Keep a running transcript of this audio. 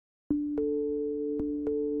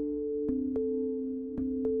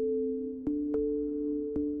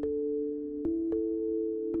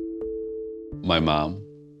My mom,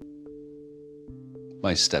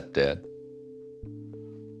 my stepdad,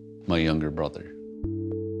 my younger brother.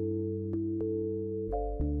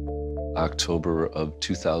 October of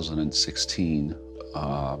 2016,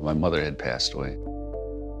 my mother had passed away.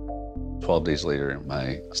 12 days later,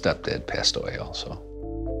 my stepdad passed away also.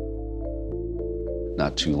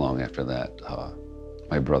 Not too long after that,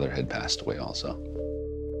 my brother had passed away also.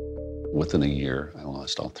 Within a year, I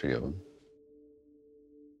lost all three of them.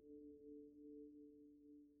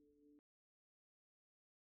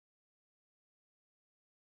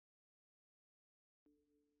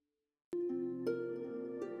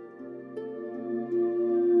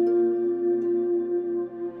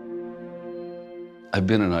 I've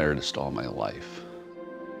been an artist all my life.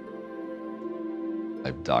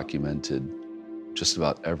 I've documented just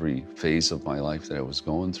about every phase of my life that I was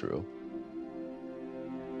going through.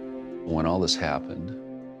 When all this happened,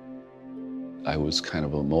 I was kind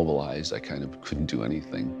of immobilized. I kind of couldn't do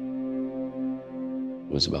anything.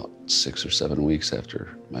 It was about 6 or 7 weeks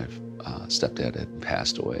after my stepdad had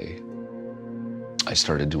passed away. I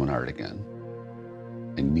started doing art again.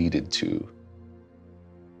 I needed to.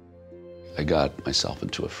 I got myself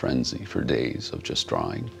into a frenzy for days of just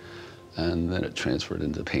drawing, and then it transferred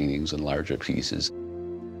into paintings and larger pieces.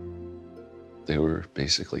 They were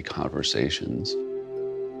basically conversations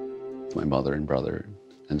with my mother and brother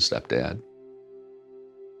and stepdad.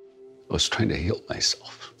 I was trying to heal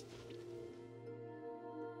myself.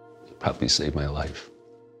 It probably saved my life.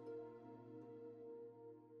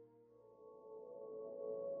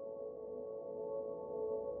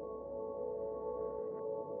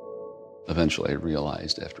 Eventually, I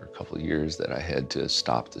realized after a couple of years that I had to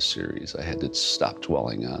stop the series. I had to stop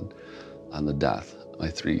dwelling on the death of my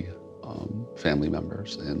three family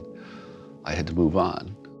members, and I had to move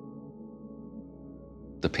on.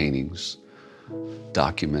 The paintings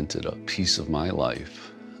documented a piece of my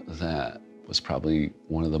life that was probably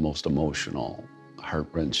one of the most emotional,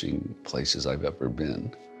 heart-wrenching places I've ever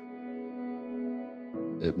been.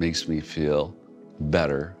 It makes me feel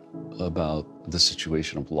better about the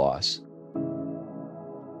situation of loss.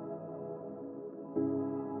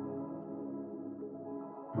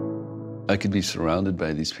 I could be surrounded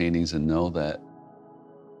by these paintings and know that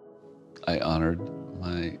I honored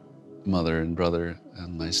my mother and brother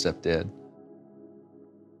and my stepdad.